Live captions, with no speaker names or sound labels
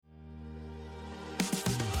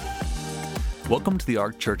Welcome to the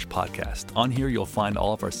Ark Church podcast. On here, you'll find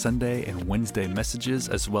all of our Sunday and Wednesday messages,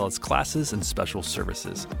 as well as classes and special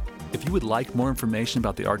services. If you would like more information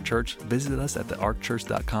about the Ark Church, visit us at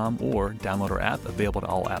thearkchurch.com or download our app, available to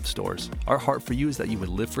all app stores. Our heart for you is that you would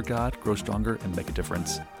live for God, grow stronger, and make a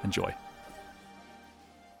difference. Enjoy.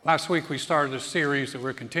 Last week, we started a series that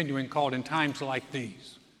we're continuing called In Times Like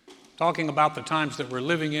These, talking about the times that we're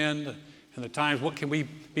living in and the times, what can we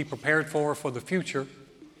be prepared for the future.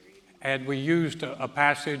 And we used a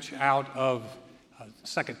passage out of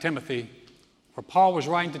 2 Timothy, where Paul was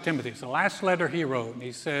writing to Timothy. It's the last letter he wrote, and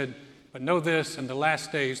he said, "But know this, in the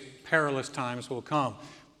last days, perilous times will come."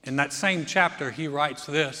 In that same chapter, he writes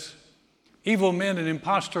this: "Evil men and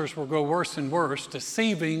impostors will grow worse and worse,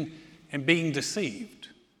 deceiving and being deceived.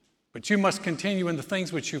 But you must continue in the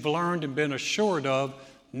things which you've learned and been assured of,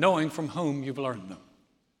 knowing from whom you've learned them."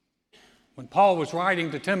 When Paul was writing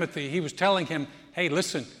to Timothy, he was telling him, hey,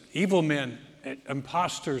 listen, evil men,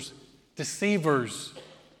 imposters, deceivers,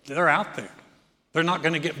 they're out there. They're not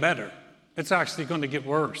going to get better. It's actually going to get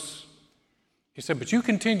worse. He said, but you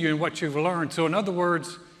continue in what you've learned. So in other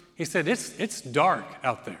words, he said, it's dark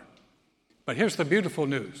out there. But here's the beautiful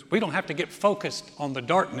news. We don't have to get focused on the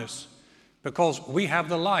darkness because we have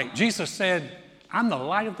the light. Jesus said, I'm the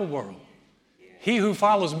light of the world. He who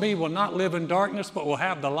follows me will not live in darkness, but will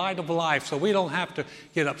have the light of life. So we don't have to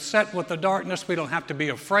get upset with the darkness. We don't have to be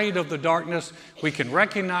afraid of the darkness. We can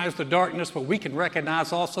recognize the darkness, but we can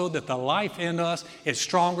recognize also that the life in us is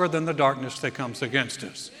stronger than the darkness that comes against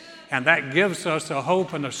us. And that gives us a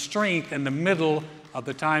hope and a strength in the middle of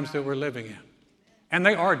the times that we're living in. And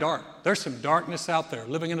they are dark. There's some darkness out there,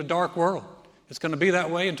 living in a dark world. It's going to be that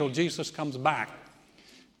way until Jesus comes back.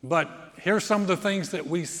 But here's some of the things that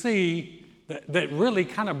we see that really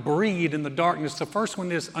kind of breed in the darkness. The first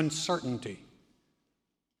one is uncertainty.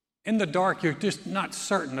 In the dark, you're just not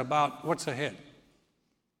certain about what's ahead.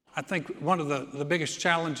 I think one of the biggest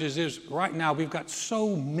challenges is right now we've got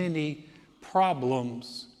so many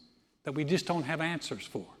problems that we just don't have answers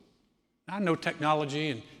for. I know technology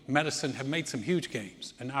and medicine have made some huge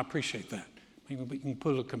gains, and I appreciate that. I mean, we can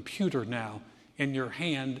put a computer now in your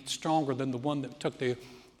hand that's stronger than the one that took the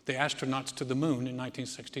astronauts to the moon in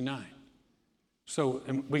 1969. So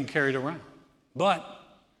and we can carry it around. But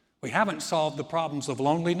we haven't solved the problems of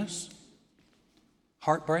loneliness,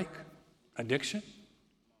 heartbreak, addiction.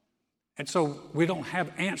 And so we don't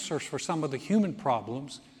have answers for some of the human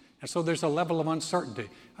problems. And so there's a level of uncertainty.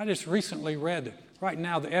 I just recently read that right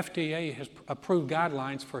now the FDA has approved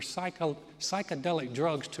guidelines for psychedelic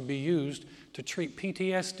drugs to be used to treat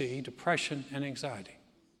PTSD, depression, and anxiety.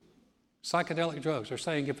 Psychedelic drugs. They're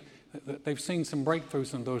saying if they've seen some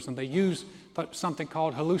breakthroughs in those, and they use something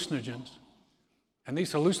called hallucinogens. And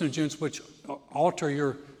these hallucinogens, which alter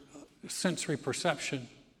your sensory perception,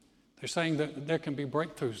 they're saying that there can be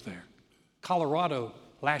breakthroughs there. Colorado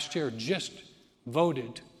last year just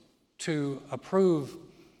voted to approve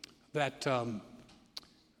that,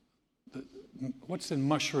 what's in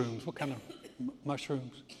mushrooms? What kind of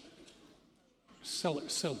mushrooms?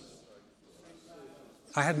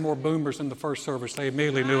 I had more boomers in the first service. They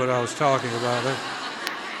immediately knew what I was talking about. They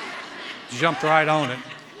jumped right on it.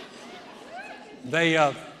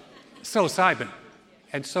 Psilocybin.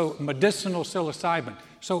 And so medicinal psilocybin.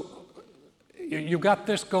 So you've got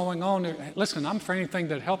this going on. Listen, I'm for anything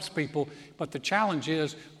that helps people, but the challenge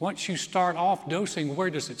is once you start off dosing, where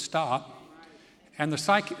does it stop? And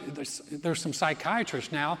there's some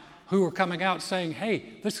psychiatrists now who are coming out saying, hey,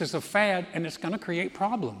 this is a fad and it's going to create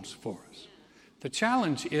problems for us. The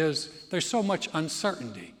challenge is there's so much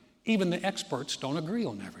uncertainty. Even the experts don't agree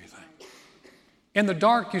on everything. In the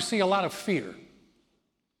dark, you see a lot of fear.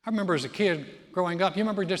 I remember as a kid growing up, you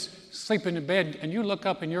remember just sleeping in bed and you look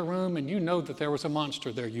up in your room and you know that there was a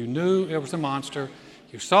monster there. You knew there was a monster.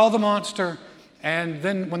 You saw the monster. And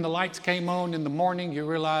then when the lights came on in the morning, you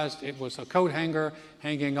realized it was a coat hanger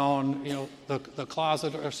hanging on, the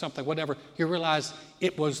closet or something, whatever. You realized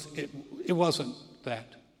it wasn't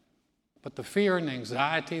that. But the fear and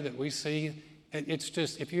anxiety that we see, it's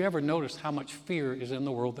just, if you ever notice how much fear is in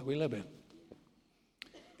the world that we live in.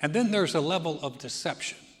 And then there's a level of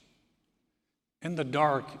deception. In the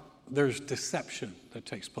dark, there's deception that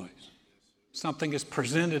takes place. Something is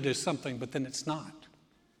presented as something, but then it's not.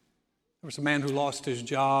 There was a man who lost his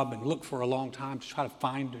job and looked for a long time to try to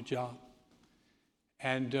find a job.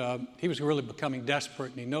 And he was really becoming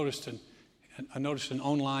desperate, and he noticed an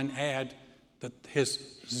online ad that his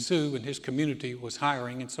zoo and his community was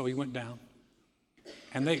hiring, and so he went down.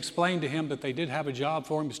 And they explained to him that they did have a job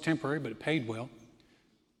for him. It was temporary, but it paid well.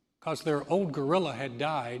 Because their old gorilla had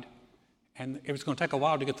died, and it was going to take a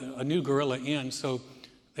while to get a new gorilla in, so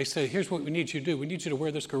they said, here's what we need you to do. We need you to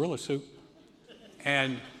wear this gorilla suit.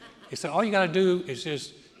 And he said, all you got to do is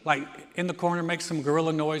just, like, in the corner, make some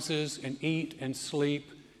gorilla noises and eat and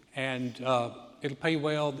sleep, and it'll pay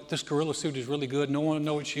well. This gorilla suit is really good. No one will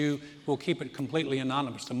know it's you. We'll keep it completely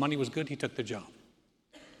anonymous. The money was good. He took the job.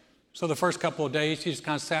 So the first couple of days, he just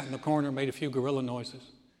kind of sat in the corner, made a few gorilla noises.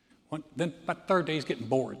 Then about the third day, he's getting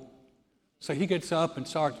bored. So he gets up and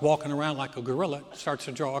starts walking around like a gorilla, starts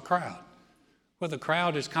to draw a crowd. Well, the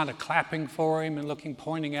crowd is kind of clapping for him and looking,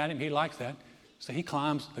 pointing at him. He likes that. So he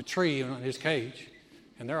climbs the tree in his cage,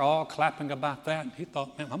 and they're all clapping about that. And he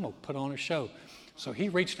thought, man, I'm going to put on a show. So he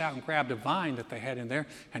reached out and grabbed a vine that they had in there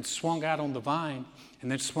and swung out on the vine, and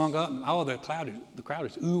then swung up, and the crowd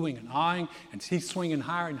is oohing and eyeing, and he's swinging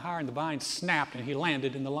higher and higher, and the vine snapped, and he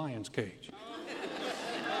landed in the lion's cage.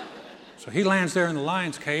 So he lands there in the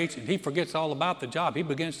lion's cage, and he forgets all about the job. He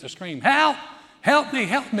begins to scream, help! Help me,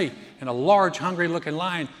 help me. And a large, hungry-looking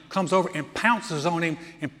lion comes over and pounces on him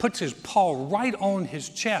and puts his paw right on his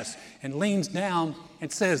chest and leans down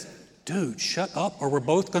and says, dude, shut up or we're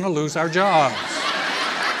both going to lose our jobs.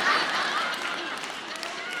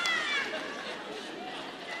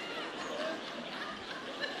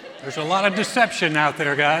 There's a lot of deception out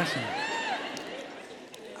there, guys.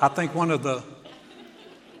 I think one of the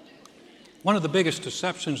biggest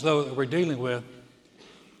deceptions, though, that we're dealing with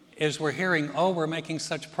is we're hearing, oh, we're making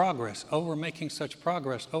such progress. Oh, we're making such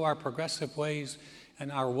progress. Oh, our progressive ways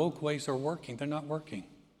and our woke ways are working. They're not working.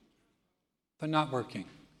 They're not working.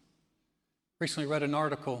 Recently read an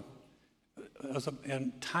article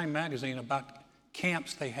in Time magazine about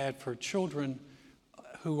camps they had for children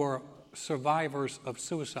who are survivors of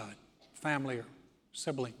suicide, family or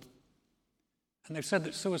sibling. And they've said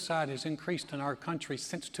that suicide has increased in our country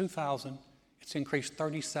since 2000. It's increased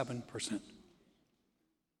 37%.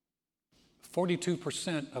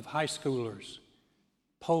 42% of high schoolers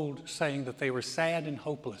polled saying that they were sad and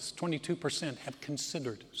hopeless. 22% have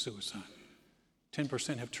considered suicide.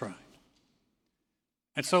 10% have tried.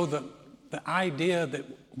 And so the idea that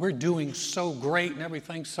we're doing so great and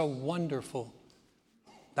everything's so wonderful,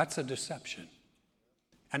 that's a deception.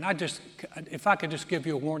 And if I could just give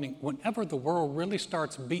you a warning, whenever the world really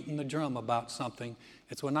starts beating the drum about something,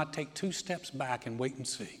 it's when I take 2 steps back and wait and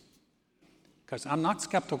see. Because I'm not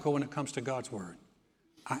skeptical when it comes to God's word.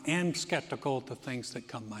 I am skeptical of the things that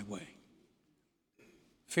come my way.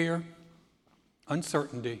 Fear,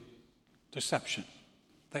 uncertainty, deception.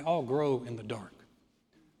 They all grow in the dark.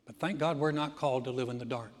 But thank God we're not called to live in the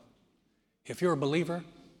dark. If you're a believer,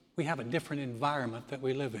 we have a different environment that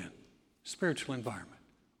we live in. Spiritual environment.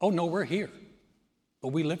 Oh no, we're here.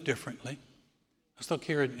 But we live differently. Let's look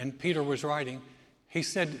here, and Peter was writing. He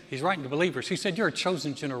said, he's writing to believers. He said, you're a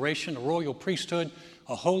chosen generation, a royal priesthood,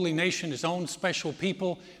 a holy nation, his own special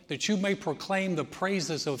people, that you may proclaim the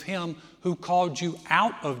praises of him who called you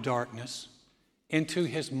out of darkness into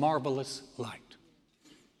his marvelous light.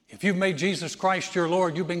 If you've made Jesus Christ your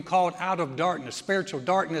Lord, you've been called out of darkness. Spiritual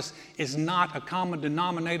darkness is not a common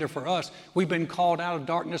denominator for us. We've been called out of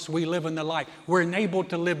darkness. We live in the light. We're enabled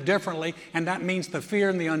to live differently, and that means the fear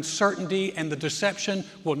and the uncertainty and the deception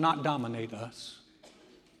will not dominate us.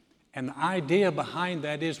 And the idea behind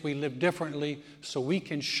that is we live differently so we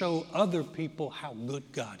can show other people how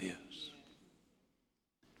good God is.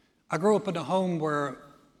 I grew up in a home where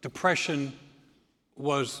depression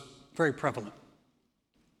was very prevalent.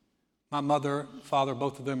 My mother, father,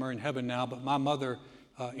 both of them are in heaven now, but my mother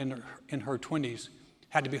in her 20s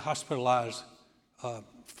had to be hospitalized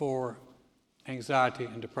for anxiety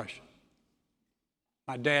and depression.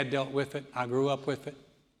 My dad dealt with it. I grew up with it.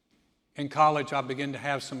 In college, I began to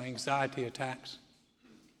have some anxiety attacks.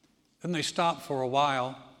 Then they stopped for a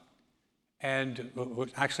while, and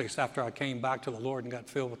actually it's after I came back to the Lord and got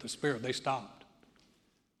filled with the Spirit, they stopped.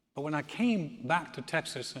 But when I came back to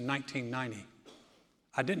Texas in 1990,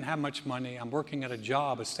 I didn't have much money. I'm working at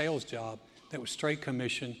a sales job that was straight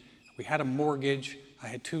commission. We had a mortgage. I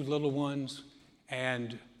had 2 little ones,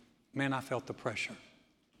 and man, I felt the pressure.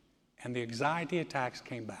 And the anxiety attacks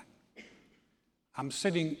came back. But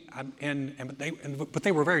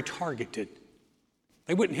they were very targeted.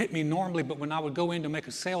 They wouldn't hit me normally, but when I would go in to make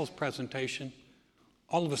a sales presentation,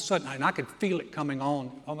 all of a sudden, and I could feel it coming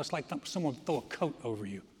on, almost like someone would throw a coat over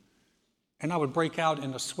you. And I would break out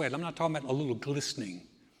in a sweat. I'm not talking about a little glistening.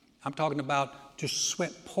 I'm talking about just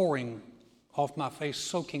sweat pouring off my face,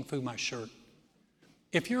 soaking through my shirt.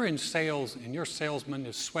 If you're in sales and your salesman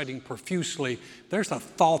is sweating profusely, there's a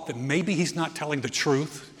thought that maybe he's not telling the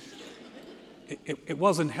truth. It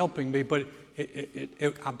wasn't helping me, but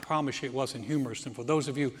I promise you it wasn't humorous. And for those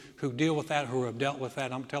of you who deal with that, who have dealt with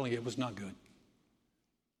that, I'm telling you it was not good.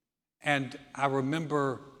 And I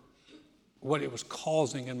remember what it was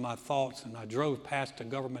causing in my thoughts, and I drove past a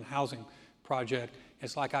government housing project.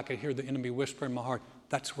 It's like I could hear the enemy whisper in my heart,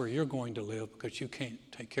 that's where you're going to live because you can't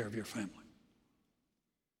take care of your family.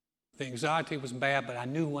 The anxiety was bad, but I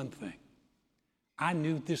knew one thing. I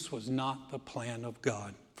knew this was not the plan of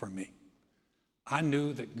God for me. I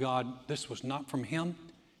knew that God, this was not from Him,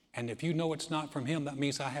 and if you know it's not from Him, that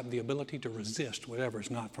means I have the ability to resist whatever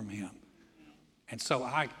is not from Him. And so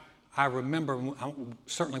I remember, I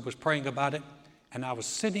certainly was praying about it, and I was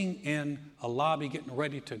sitting in a lobby getting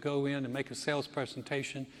ready to go in and make a sales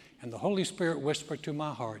presentation, and the Holy Spirit whispered to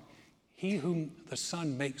my heart, he whom the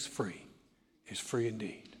Son makes free is free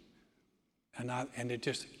indeed. And it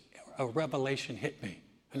just, a revelation hit me,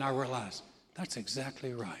 and I realized, that's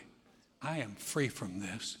exactly right. I am free from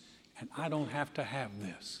this, and I don't have to have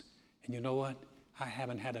this. And you know what? I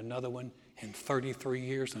haven't had another one in 33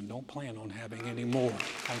 years and don't plan on having any more.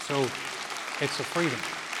 And so it's a freedom.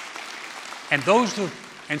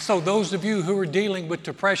 And so those of you who are dealing with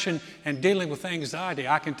depression and dealing with anxiety,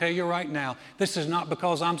 I can tell you right now, this is not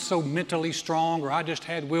because I'm so mentally strong or I just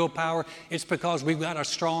had willpower. It's because we've got a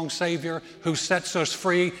strong Savior who sets us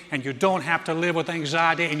free, and you don't have to live with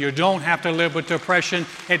anxiety and you don't have to live with depression.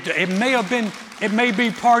 It may be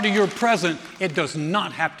part of your present. It does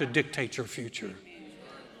not have to dictate your future.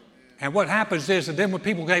 And what happens is that then when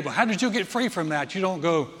people go, well, how did you get free from that? You don't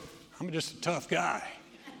go, I'm just a tough guy.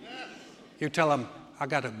 You tell them, I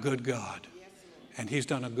got a good God, and He's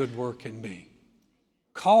done a good work in me.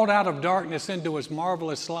 Called out of darkness into His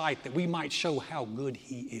marvelous light that we might show how good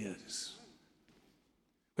He is.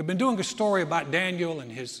 We've been doing a story about Daniel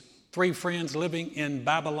and his 3 friends living in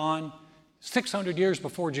Babylon 600 years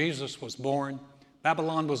before Jesus was born.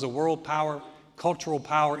 Babylon was a world power, cultural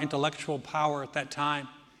power, intellectual power at that time.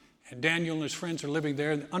 And Daniel and his friends are living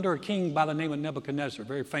there under a king by the name of Nebuchadnezzar, a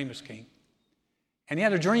very famous king. And he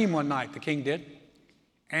had a dream one night, the king did.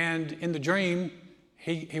 And in the dream,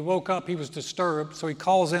 he woke up, he was disturbed, so he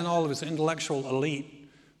calls in all of his intellectual elite,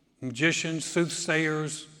 magicians,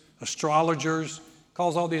 soothsayers, astrologers,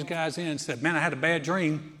 calls all these guys in and said, man, I had a bad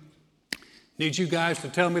dream. Need you guys to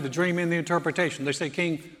tell me the dream and the interpretation. They say,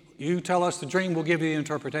 King, you tell us the dream, we'll give you the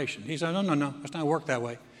interpretation. He said, no, that's not work that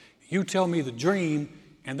way. You tell me the dream,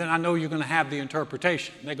 and then I know you're going to have the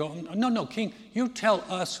interpretation. They go, no, King, you tell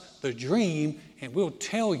us the dream, and we'll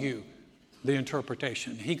tell you the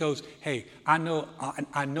interpretation. He goes, hey, I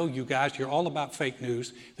know you guys, you're all about fake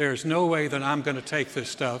news. There's no way that I'm going to take this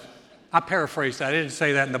stuff. I paraphrased that. I didn't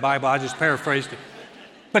say that in the Bible. I just paraphrased it.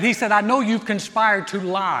 But he said, I know you've conspired to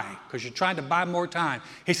lie because you're trying to buy more time.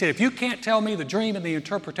 He said, if you can't tell me the dream and the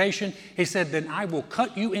interpretation, he said, then I will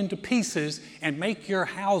cut you into pieces and make your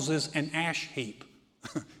houses an ash heap.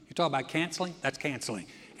 You talk about canceling? That's canceling.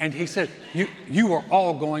 And he said, you are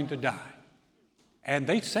all going to die. And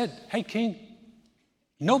they said, hey, King,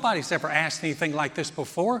 nobody's ever asked anything like this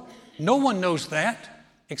before. No one knows that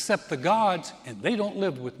except the gods, and they don't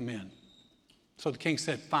live with men. So the king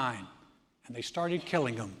said, fine. And they started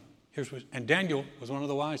killing them. And Daniel was one of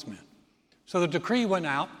the wise men. So the decree went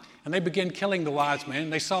out, and they began killing the wise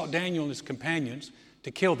men. They sought Daniel and his companions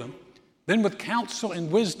to kill them. Then with counsel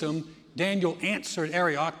and wisdom, Daniel answered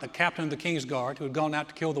Arioch, the captain of the king's guard, who had gone out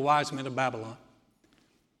to kill the wise men of Babylon.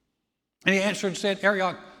 And he answered and said,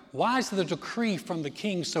 Arioch, why is the decree from the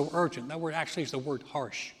king so urgent? That word actually is the word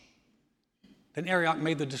harsh. Then Arioch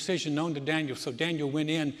made the decision known to Daniel. So Daniel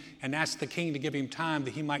went in and asked the king to give him time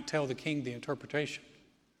that he might tell the king the interpretation.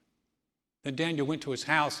 Then Daniel went to his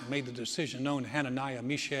house and made the decision known to Hananiah,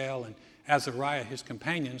 Mishael, and Azariah, his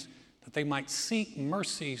companions, that they might seek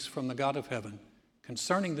mercies from the God of heaven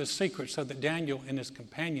concerning this secret, so that Daniel and his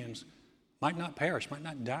companions might not perish, might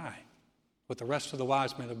not die with the rest of the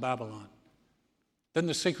wise men of Babylon. Then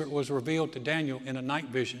the secret was revealed to Daniel in a night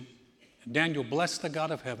vision. And Daniel blessed the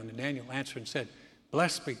God of heaven. And Daniel answered and said,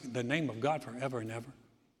 blessed be the name of God forever and ever.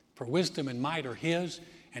 For wisdom and might are His,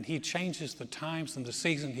 and He changes the times and the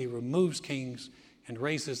season. He removes kings and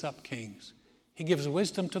raises up kings. He gives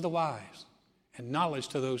wisdom to the wise and knowledge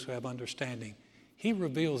to those who have understanding. He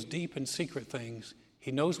reveals deep and secret things.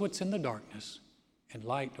 He knows what's in the darkness, and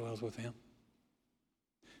light dwells with Him.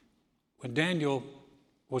 When Daniel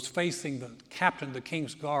was facing the captain of the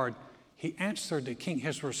king's guard, he answered the king.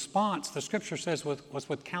 His response, the scripture says, was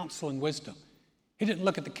with counsel and wisdom. He didn't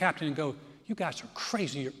look at the captain and go, you guys are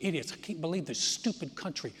crazy, you're idiots. I can't believe this stupid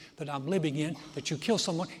country that I'm living in, that you kill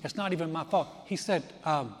someone. It's not even my fault. He said,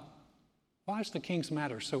 why is the king's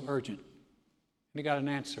matter so urgent? And he got an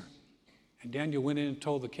answer. And Daniel went in and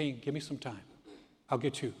told the king, give me some time. I'll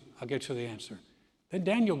get you the answer. Then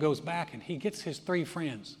Daniel goes back and he gets his 3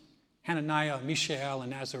 friends. Hananiah, Mishael,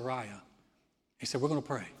 and Azariah. He said, we're going to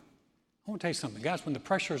pray. I want to tell you something. Guys, when the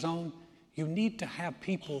pressure's on, you need to have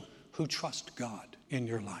people who trust God in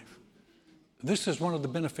your life. This is one of the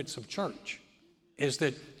benefits of church, is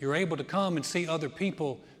that you're able to come and see other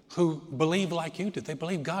people who believe like you do. They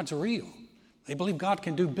believe God's real. They believe God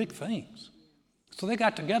can do big things. So they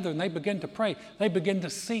got together and they began to pray. They began to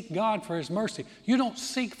seek God for His mercy. You don't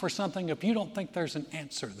seek for something if you don't think there's an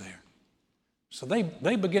answer there. So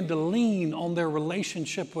they began to lean on their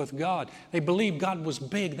relationship with God. They believed God was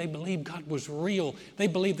big. They believed God was real. They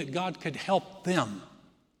believed that God could help them.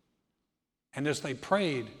 And as they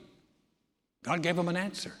prayed, God gave them an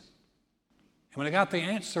answer. And when they got the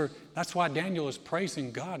answer, that's why Daniel is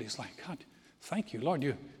praising God. He's like, God, thank you, Lord.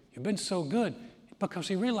 You've been so good. Because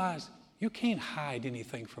he realized you can't hide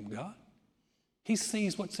anything from God. He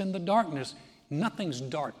sees what's in the darkness. Nothing's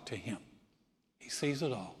dark to him. He sees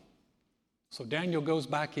it all. So Daniel goes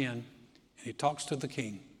back in and he talks to the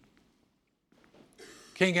king. The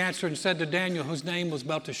king answered and said to Daniel, whose name was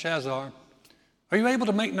Belteshazzar, are you able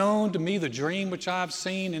to make known to me the dream which I have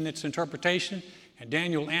seen and its interpretation? And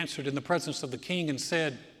Daniel answered in the presence of the king and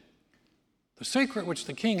said, the secret which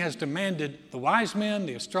the king has demanded, the wise men,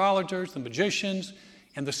 the astrologers, the magicians,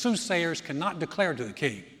 and the soothsayers cannot declare to the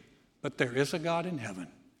king. But there is a God in heaven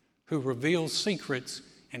who reveals secrets,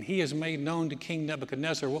 and he has made known to King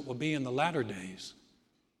Nebuchadnezzar what will be in the latter days.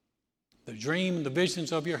 The dream and the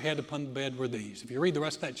visions of your head upon the bed were these. If you read the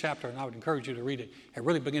rest of that chapter, and I would encourage you to read it, it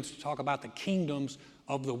really begins to talk about the kingdoms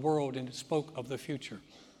of the world, and it spoke of the future.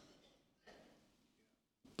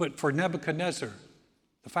 But for Nebuchadnezzar,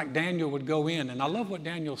 the fact Daniel would go in, and I love what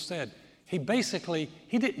Daniel said. He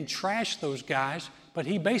didn't trash those guys, but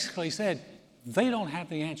he basically said, they don't have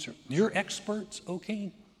the answer. Your experts, O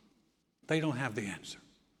king, they don't have the answer.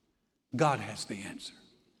 God has the answer.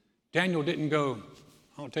 Daniel didn't go,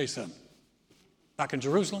 I want to tell you something. Back in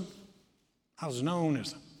Jerusalem, I was known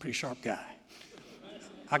as a pretty sharp guy.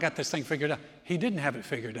 I got this thing figured out. He didn't have it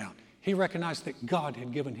figured out. He recognized that God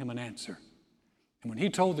had given him an answer. And when he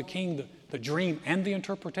told the king the dream and the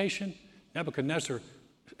interpretation, Nebuchadnezzar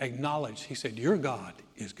acknowledged, he said, your God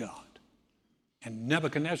is God. And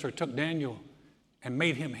Nebuchadnezzar took Daniel and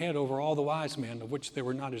made him head over all the wise men, of which there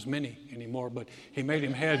were not as many anymore, but he made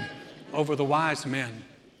him head over the wise men.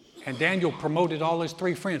 And Daniel promoted all his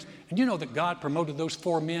 3 friends. And you know that God promoted those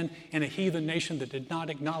 4 men in a heathen nation that did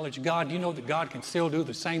not acknowledge God. You know that God can still do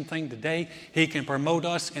the same thing today. He can promote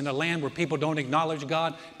us in a land where people don't acknowledge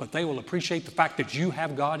God, but they will appreciate the fact that you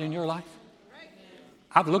have God in your life.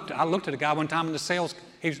 I looked at a guy one time in the sales,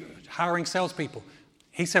 he's hiring salespeople.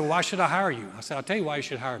 He said, why should I hire you? I said, I'll tell you why you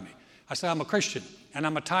should hire me. I said, I'm a Christian and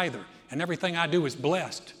I'm a tither and everything I do is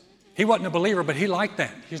blessed. He wasn't a believer, but he liked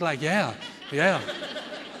that. He's like, yeah.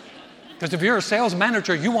 Because if you're a sales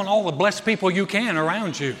manager, you want all the blessed people you can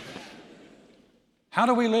around you. How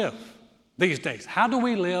do we live these days? How do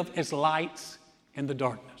we live as lights in the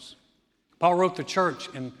darkness? Paul wrote the church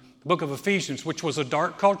in the book of Ephesians, which was a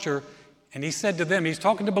dark culture, and he said to them, he's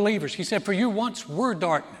talking to believers, he said, for you once were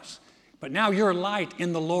darkness, but now you're light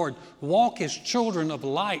in the Lord. Walk as children of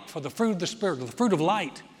light, for the fruit of the Spirit, the fruit of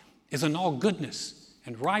light, is in all goodness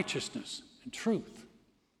and righteousness and truth.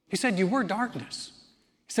 He said, you were darkness.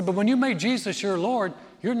 He said, but when you made Jesus your Lord,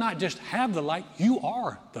 you're not just have the light, you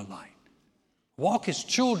are the light. Walk as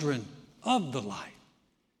children of the light.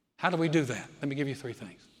 How do we do that? Let me give you 3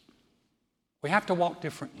 things. We have to walk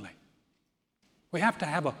differently. We have to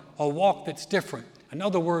have a walk that's different. In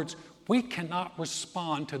other words, we cannot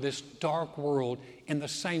respond to this dark world in the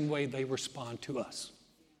same way they respond to us.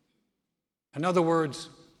 In other words,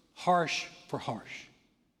 harsh for harsh.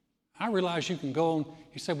 I realize you can go on,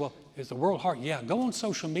 you say, well, is the world harsh? Yeah, go on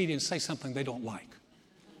social media and say something they don't like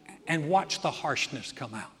and watch the harshness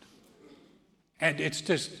come out. And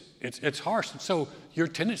it's harsh. And so your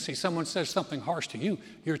tendency, someone says something harsh to you,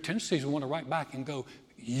 your tendency is to want to write back and go,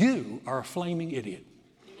 you are a flaming idiot.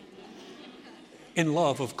 In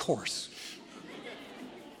love, of course.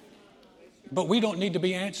 But we don't need to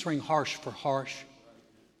be answering harsh for harsh.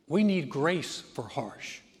 We need grace for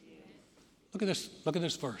harsh. Look at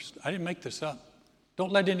this verse. I didn't make this up.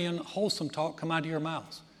 Don't let any unwholesome talk come out of your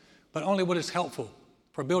mouths, but only what is helpful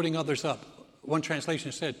for building others up. One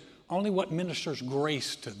translation said, only what ministers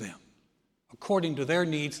grace to them, according to their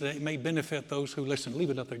needs, that it may benefit those who listen. Leave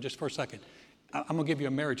it up there just for a second. I'm going to give you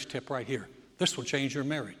a marriage tip right here. This will change your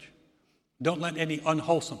marriage. Don't let any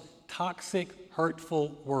unwholesome, toxic,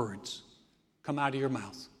 hurtful words come out of your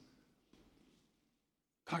mouth.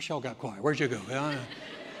 Gosh, y'all got quiet. Where'd you go?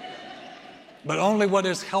 But only what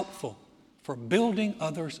is helpful for building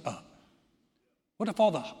others up. What if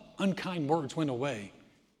all the unkind words went away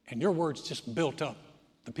and your words just built up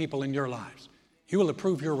the people in your lives. You will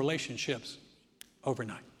improve your relationships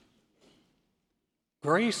overnight.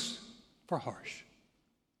 Grace for harsh.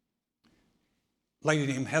 A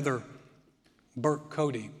lady named Heather Burke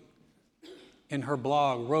Cody, in her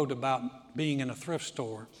blog, wrote about being in a thrift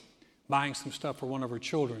store, buying some stuff for one of her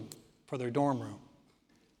children for their dorm room.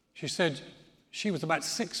 She said she was about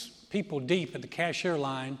 6 people deep at the cashier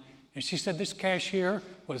line, and she said this cashier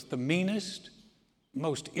was the meanest,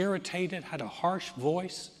 most irritated, had a harsh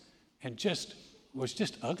voice, and was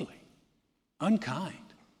just ugly, unkind.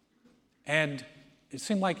 And it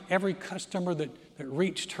seemed like every customer that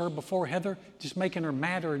reached her before Heather, just making her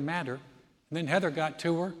madder and madder. And then Heather got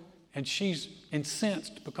to her, and she's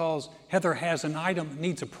incensed because Heather has an item that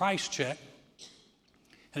needs a price check.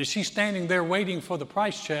 And as she's standing there waiting for the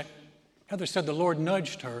price check, Heather said the Lord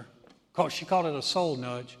nudged her, she called it a soul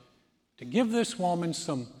nudge, to give this woman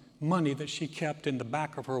some money that she kept in the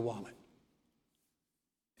back of her wallet.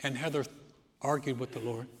 And Heather argued with the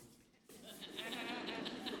Lord.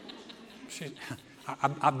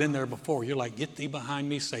 I've been there before. You're like, get thee behind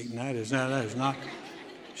me, Satan. That is not.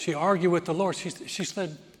 She argued with the Lord. She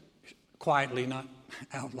said quietly, not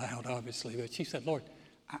out loud, obviously, but she said, Lord,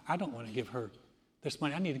 I don't want to give her this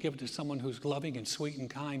money. I need to give it to someone who's loving and sweet and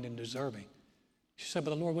kind and deserving. She said,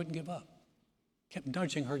 but the Lord wouldn't give up. Kept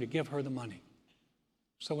nudging her to give her the money.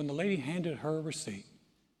 So when the lady handed her a receipt,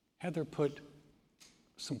 Heather put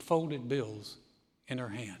some folded bills in her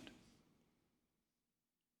hand.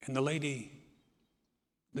 And the lady,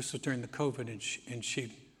 this was during the COVID, and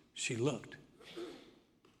she looked.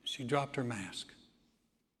 She dropped her mask.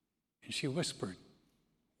 And she whispered,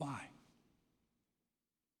 why?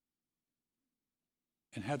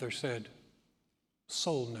 And Heather said,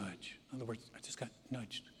 soul nudge. In other words, I just got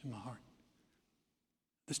nudged in my heart.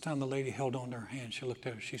 This time the lady held on to her hand. She looked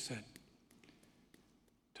at her. She said,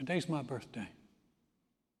 today's my birthday.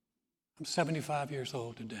 I'm 75 years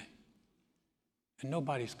old today. And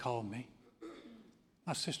nobody's called me.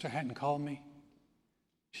 My sister hadn't called me.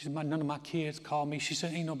 She said, none of my kids called me. She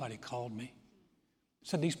said, ain't nobody called me.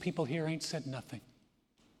 Said, these people here ain't said nothing.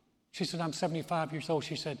 She said, I'm 75 years old.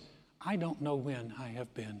 She said, I don't know when I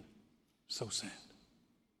have been so sad.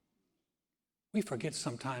 We forget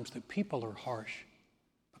sometimes that people are harsh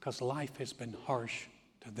because life has been harsh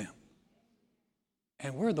to them.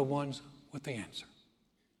 And we're the ones with the answer.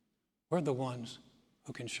 We're the ones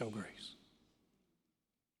who can show grace.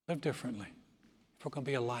 Live differently if we're going to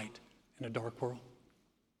be a light in a dark world.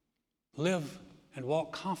 Live and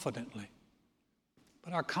walk confidently.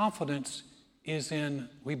 But our confidence is in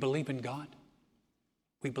we believe in God.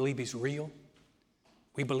 We believe He's real.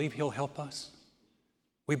 We believe He'll help us.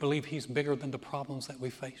 We believe He's bigger than the problems that we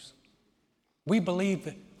face. We believe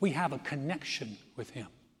that we have a connection with Him.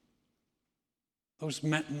 Those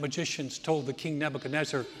magicians told the king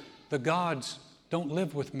Nebuchadnezzar, the gods don't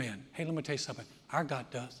live with men. Hey, let me tell you something. Our God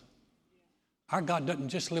does. Our God doesn't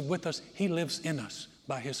just live with us. He lives in us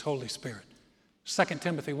by His Holy Spirit. 2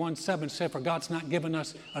 Timothy 1:7 said, for God's not given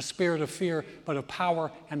us a spirit of fear, but of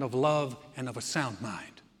power and of love and of a sound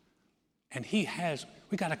mind. And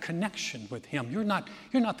we got a connection with Him.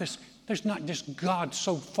 There's not just God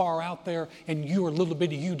so far out there and you're a little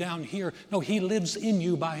bit of you down here. No, He lives in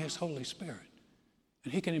you by His Holy Spirit.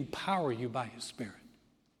 And He can empower you by His Spirit.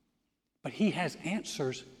 But He has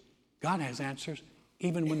answers, God has answers,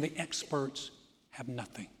 even when the experts have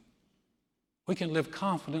nothing. We can live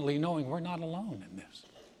confidently knowing we're not alone in this.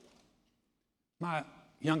 My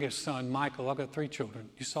youngest son, Michael, I've got 3 children.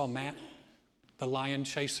 You saw Matt, the lion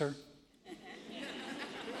chaser?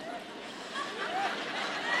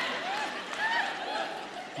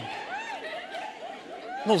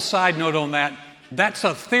 Little side note on that. That's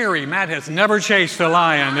a theory. Matt has never chased a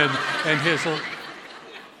lion in his...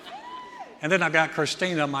 And then I got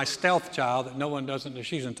Christina, my stealth child that no one doesn't know.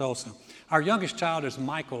 She's in Tulsa. Our youngest child is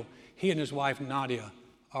Michael. He and his wife, Nadia,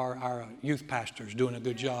 are our youth pastors, doing a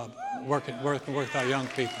good job working with our young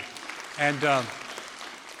people. And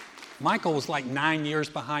Michael was like 9 years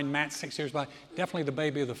behind Matt, 6 years behind. Definitely the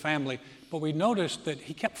baby of the family. But we noticed that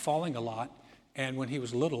he kept falling a lot, and when he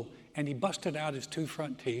was little, and he busted out his 2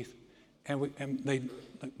 front teeth. And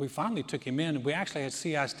we finally took him in, and we actually had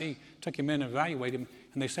CISD, took him in and evaluated him,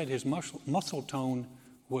 and they said his muscle tone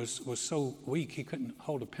was so weak he couldn't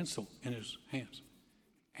hold a pencil in his hands.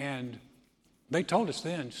 And they told us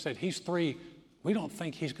then, said, he's 3, we don't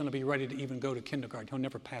think he's going to be ready to even go to kindergarten. He'll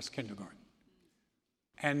never pass kindergarten.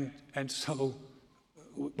 And so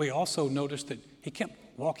we also noticed that he kept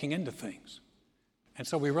walking into things. And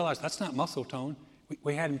so we realized that's not muscle tone.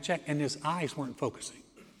 We had him checked, and his eyes weren't focusing.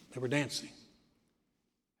 They were dancing.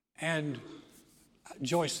 And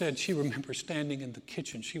Joy said she remembers standing in the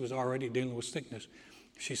kitchen. She was already dealing with sickness.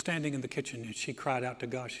 She's standing in the kitchen and she cried out to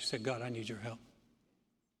God. She said, God, I need your help.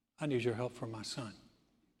 I need your help for my son.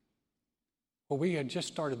 Well, we had just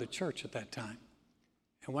started the church at that time.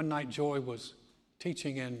 And one night Joy was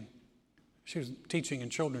teaching in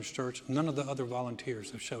children's church. None of the other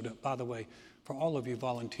volunteers have showed up. By the way, for all of you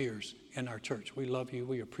volunteers in our church, we love you.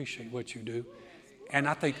 We appreciate what you do. And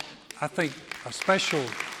I think a special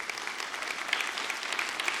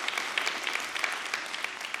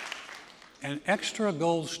and extra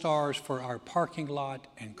gold stars for our parking lot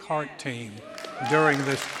and cart team during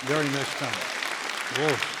this time.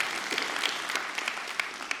 Whoa.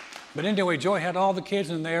 But anyway, Joy had all the kids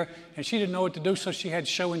in there, and she didn't know what to do, so she had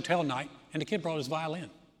show and tell night, and the kid brought his violin.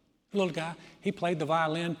 The little guy, he played the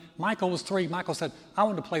violin. Michael was 3. Michael said, I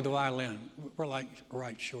want to play the violin. We're like,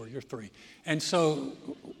 right, sure, you're 3. And so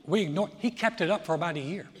we ignored. He kept it up for about a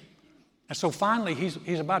year. And so finally,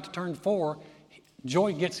 he's about to turn 4.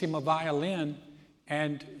 Joy gets him a violin,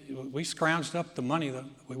 and we scrounged up the money.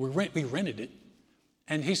 We rented it,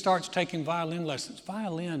 and he starts taking violin lessons.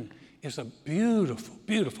 Violin is a beautiful,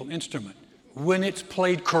 beautiful instrument when it's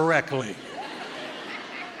played correctly.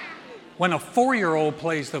 When a 4-year-old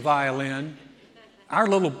plays the violin,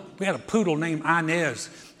 we had a poodle named Inez,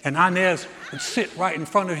 and Inez would sit right in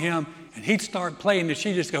front of him, and he'd start playing, and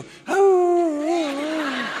she'd just go, oh.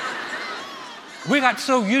 We got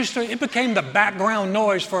so used to it, it became the background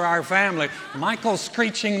noise for our family. Michael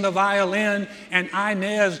screeching the violin and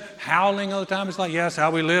Inez howling all the time. It's like, yes, how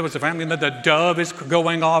we live as a family. And the dove is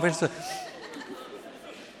going off.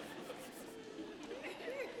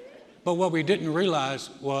 But what we didn't realize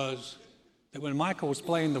was that when Michael was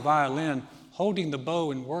playing the violin, holding the bow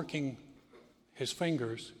and working his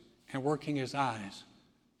fingers and working his eyes,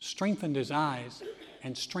 strengthened his eyes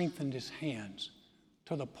and strengthened his hands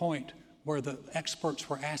to the point where the experts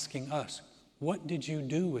were asking us, what did you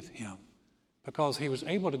do with him? Because he was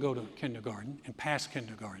able to go to kindergarten and pass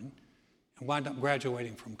kindergarten and wind up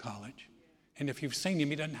graduating from college. And if you've seen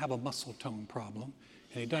him, he doesn't have a muscle tone problem.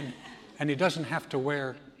 And he doesn't have to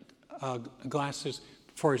wear glasses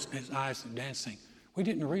for his eyes and dancing. We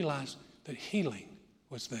didn't realize that healing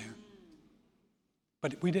was there.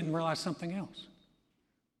 But we didn't realize something else.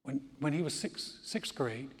 When he was sixth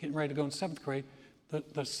grade, getting ready to go in 7th grade,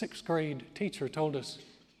 the 6th grade teacher told us,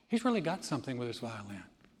 he's really got something with his violin.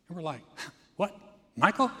 And we're like, what?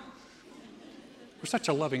 Michael? We're such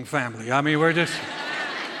a loving family. I mean, we're like,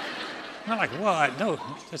 what? No,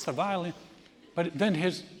 it's the violin. But then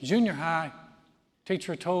his junior high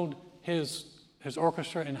teacher told his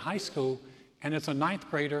orchestra in high school, and as a 9th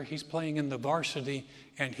grader, he's playing in the varsity,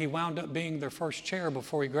 and he wound up being their first chair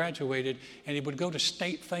before he graduated, and he would go to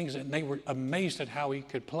state things, and they were amazed at how he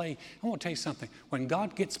could play. I want to tell you something. When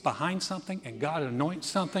God gets behind something and God anoints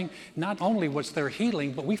something, not only was there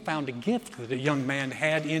healing, but we found a gift that a young man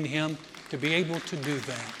had in him to be able to do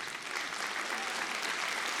that.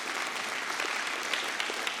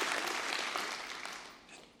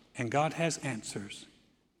 And God has answers,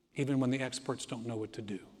 even when the experts don't know what to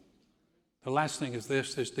do. The last thing is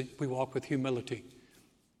this, is that we walk with humility.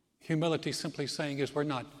 Humility simply saying is we're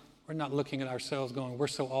not looking at ourselves going, we're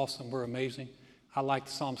so awesome, we're amazing. I like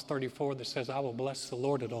Psalms 34 that says, I will bless the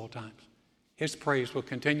Lord at all times. His praise will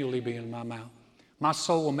continually be in my mouth. My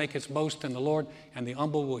soul will make its boast in the Lord, and the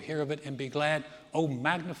humble will hear of it and be glad. Oh,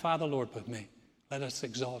 magnify the Lord with me. Let us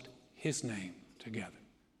exalt his name together.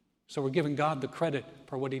 So we're giving God the credit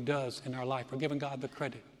for what he does in our life. We're giving God the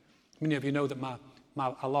credit. Many of you know that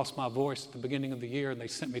I lost my voice at the beginning of the year, and they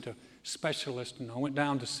sent me to a specialist, and I went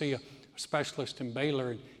down to see a specialist in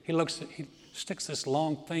Baylor, and he sticks this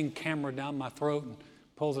long thing camera down my throat and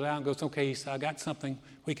pulls it out and goes, okay, he said, I got something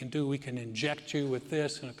we can do. We can inject you with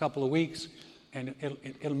this in a couple of weeks, and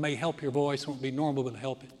it may help your voice. It won't be normal, but it'll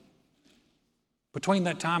help it. Between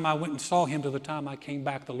that time I went and saw him to the time I came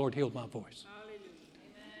back, the Lord healed my voice.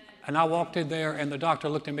 And I walked in there, and the doctor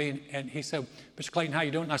looked at me, and he said, Mr. Clayton, how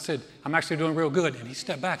you doing? And I said, I'm actually doing real good. And he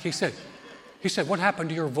stepped back. He said, what happened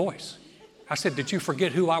to your voice? I said, did you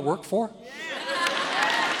forget who I work for?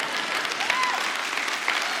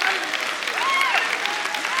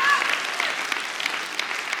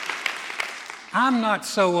 I'm not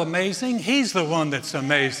so amazing. He's the one that's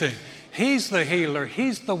amazing. He's the healer.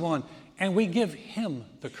 He's the one. And we give him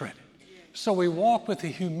the credit. So we walk with the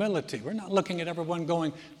humility. We're not looking at everyone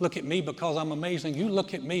going, look at me because I'm amazing. You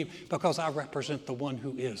look at me because I represent the one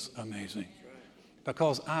who is amazing.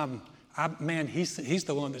 Because he's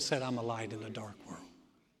the one that said I'm a light in a dark world.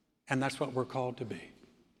 And that's what we're called to be.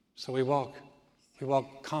 So we walk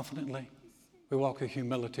confidently. We walk with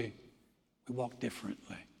humility. We walk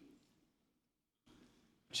differently.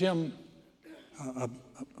 Jim, a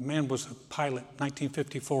man was a pilot,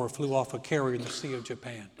 1954, flew off a carrier in the Sea of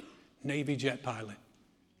Japan, Navy jet pilot.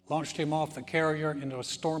 Launched him off the carrier into a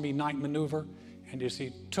stormy night maneuver, and as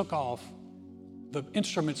he took off, the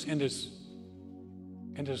instruments in his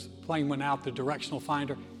plane went out, the directional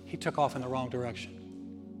finder, he took off in the wrong direction.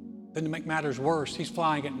 Then to make matters worse, he's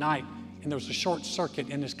flying at night, and there was a short circuit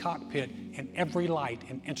in his cockpit, and every light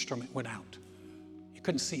and instrument went out. He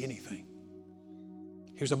couldn't see anything.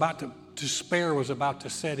 He was about to, despair was about to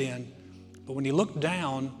set in, but when he looked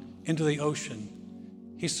down into the ocean,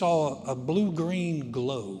 he saw a blue-green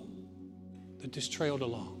glow that just trailed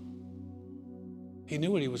along. He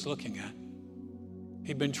knew what he was looking at.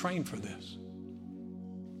 He'd been trained for this.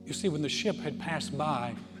 You see, when the ship had passed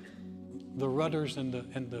by, the rudders and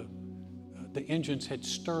the engines had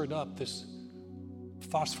stirred up this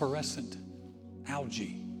phosphorescent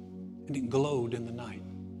algae, and it glowed in the night.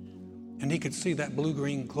 And he could see that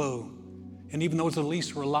blue-green glow. And even though it was the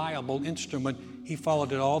least reliable instrument, he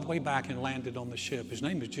followed it all the way back and landed on the ship. His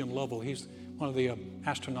name is Jim Lovell. He's one of the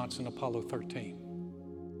astronauts in Apollo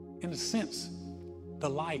 13. In a sense, the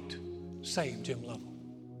light saved Jim Lovell.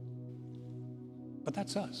 But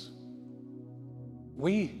that's us.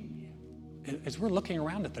 As we're looking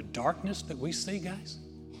around at the darkness that we see, guys,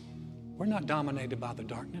 we're not dominated by the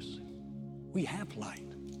darkness. We have light.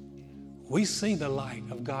 We see the light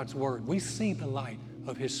of God's Word. We see the light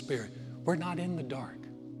of His Spirit. We're not in the dark.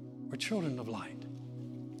 We're children of light.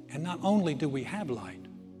 And not only do we have light,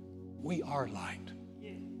 we are light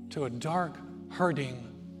to a dark, hurting,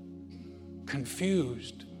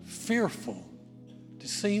 confused, fearful,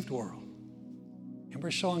 deceived world. And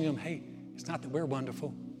we're showing them, hey, it's not that we're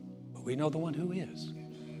wonderful, but we know the one who is.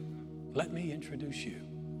 Let me introduce you.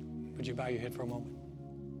 Would you bow your head for a moment?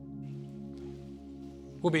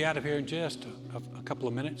 We'll be out of here in just a couple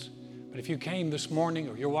of minutes. But if you came this morning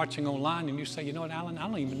or you're watching online and you say, you know what, Alan, I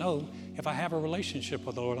don't even know if I have a relationship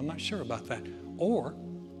with the Lord. I'm not sure about that. Or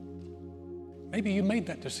maybe you made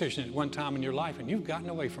that decision at one time in your life and you've gotten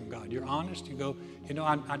away from God. You're honest. You go, you know,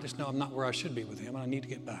 I just know I'm not where I should be with Him and I need to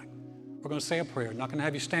get back. We're going to say a prayer. I'm not going to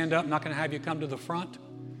have you stand up. I'm not going to have you come to the front.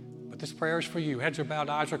 But this prayer is for you. Heads are bowed,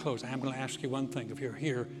 eyes are closed. I am going to ask you one thing. If you're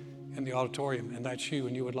here in the auditorium and that's you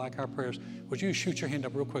and you would like our prayers, would you shoot your hand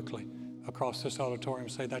up real quickly across this auditorium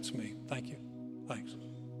and say, that's me. Thank you. Thanks.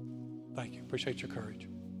 Thank you. Appreciate your courage.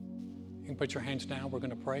 You can put your hands down. We're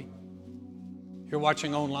going to pray. If you're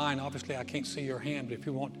watching online, obviously I can't see your hand, but if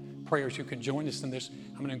you want prayers, you can join us in this.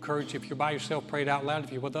 I'm going to encourage you. If you're by yourself, pray it out loud.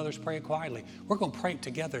 If you're with others, pray it quietly. We're going to pray it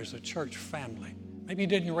together as a church family. Maybe you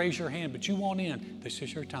didn't raise your hand, but you want in. This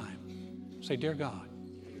is your time. Say, dear God,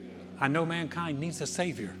 I know mankind needs a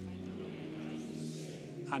Savior.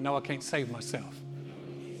 I know I can't save myself.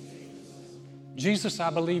 Jesus, I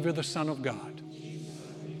believe you're the Son of God.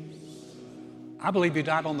 I believe you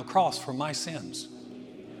died on the cross for my sins.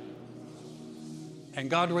 And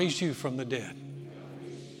God raised you from the dead.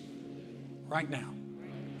 Right now,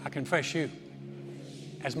 I confess you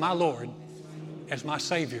as my Lord, as my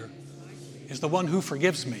Savior, as the one who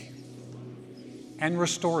forgives me and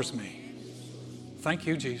restores me. Thank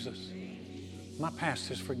you, Jesus. My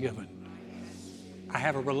past is forgiven. I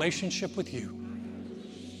have a relationship with you.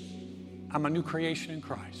 I'm a new creation in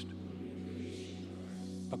Christ.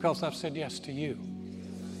 Because I've said yes to you.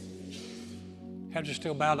 Heads are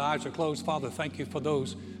still bowed, eyes are closed. Father, thank you for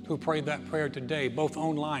those who prayed that prayer today, both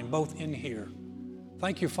online, both in here.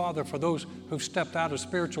 Thank you, Father, for those who've stepped out of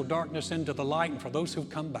spiritual darkness into the light and for those who've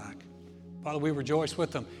come back. Father, we rejoice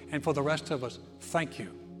with them. And for the rest of us, thank you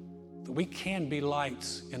that we can be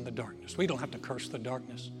lights in the darkness. We don't have to curse the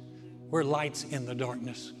darkness. We're lights in the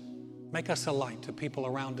darkness. Make us a light to people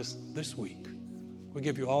around us this week. We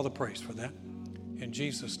give you all the praise for that. In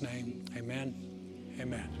Jesus' name, amen.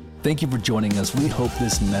 Amen. Thank you for joining us. We hope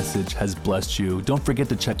this message has blessed you. Don't forget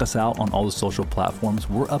to check us out on all the social platforms.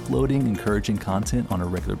 We're uploading encouraging content on a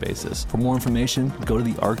regular basis. For more information, go to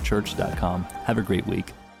thearkchurch.com. Have a great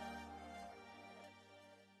week.